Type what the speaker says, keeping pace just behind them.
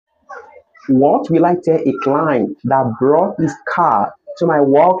What will I tell a client that brought his car to my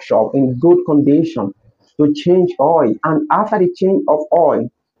workshop in good condition to change oil? And after the change of oil,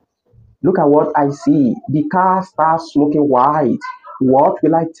 look at what I see. The car starts smoking white. What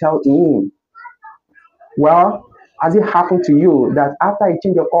will I tell him? Well, has it happened to you that after you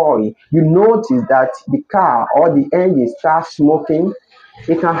change your oil, you notice that the car or the engine starts smoking?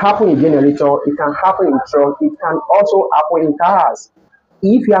 It can happen in generator, it can happen in truck, it can also happen in cars.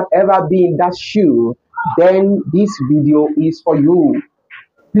 If you have ever been in that shoe, then this video is for you.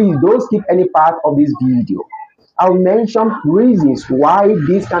 Please don't skip any part of this video. I'll mention reasons why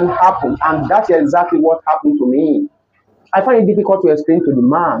this can happen, and that's exactly what happened to me. I find it difficult to explain to the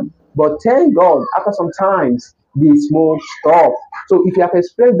man, but thank God, after some times, the smoke stopped. So if you have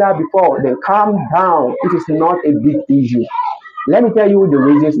experienced that before, then calm down. It is not a big issue. Let me tell you the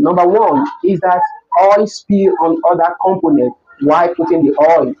reasons. Number one is that oil spill on other components while putting the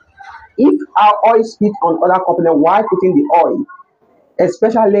oil. If our oil spill on other components while putting the oil,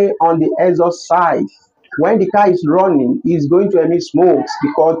 especially on the exhaust side, when the car is running, it's going to emit smokes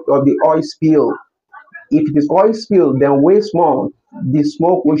because of the oil spill. If it is oil spill, then wait small, the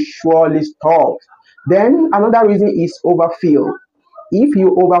smoke will surely stop. Then another reason is overfill. If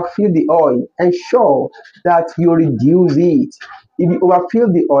you overfill the oil, ensure that you reduce it. If you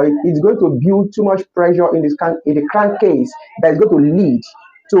overfill the oil, it's going to build too much pressure in the crankcase that is going to lead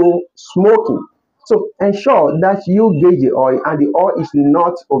to smoking. So ensure that you gauge the oil and the oil is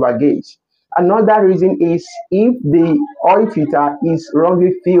not overgauged. Another reason is if the oil filter is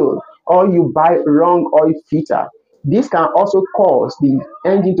wrongly filled or you buy wrong oil filter. This can also cause the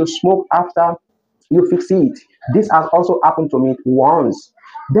engine to smoke after you fix it. This has also happened to me once.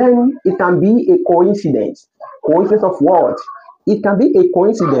 Then it can be a coincidence. Coincidence of what? It can be a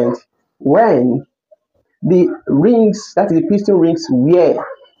coincidence when the rings, that is the piston rings, wear.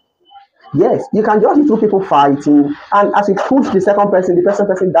 Yes, you can just see two people fighting, and as you push the second person, the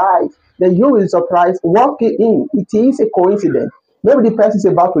person died. Then you will be surprised. Walk it in. It is a coincidence. Maybe the person is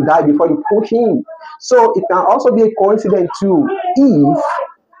about to die before you push him. So it can also be a coincidence too. If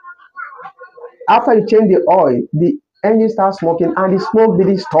after you change the oil, the engine starts smoking and the smoke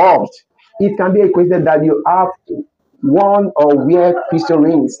didn't stop, it can be a coincidence that you have one or wear piston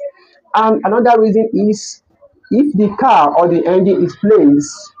rings. And another reason is if the car or the engine is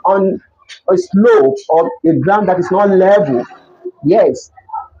placed on a slope or a ground that is not level. Yes,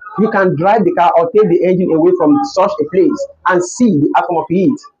 you can drive the car or take the engine away from such a place and see the outcome of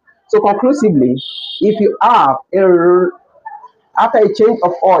it. So conclusively, if you have after a change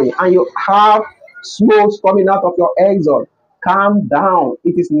of oil and you have smoke coming out of your exhaust, calm down.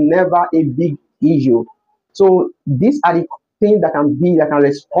 It is never a big issue. So these are the things that can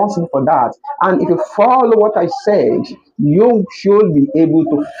responsible for that. And if you follow what I said, you should be able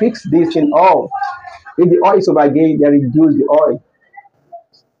to fix this thing off. If the oil is overgained, then reduce the oil.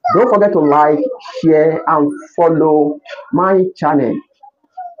 Don't forget to like, share, and follow my channel.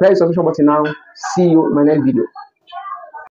 Press the subscription button now. See you in my next video.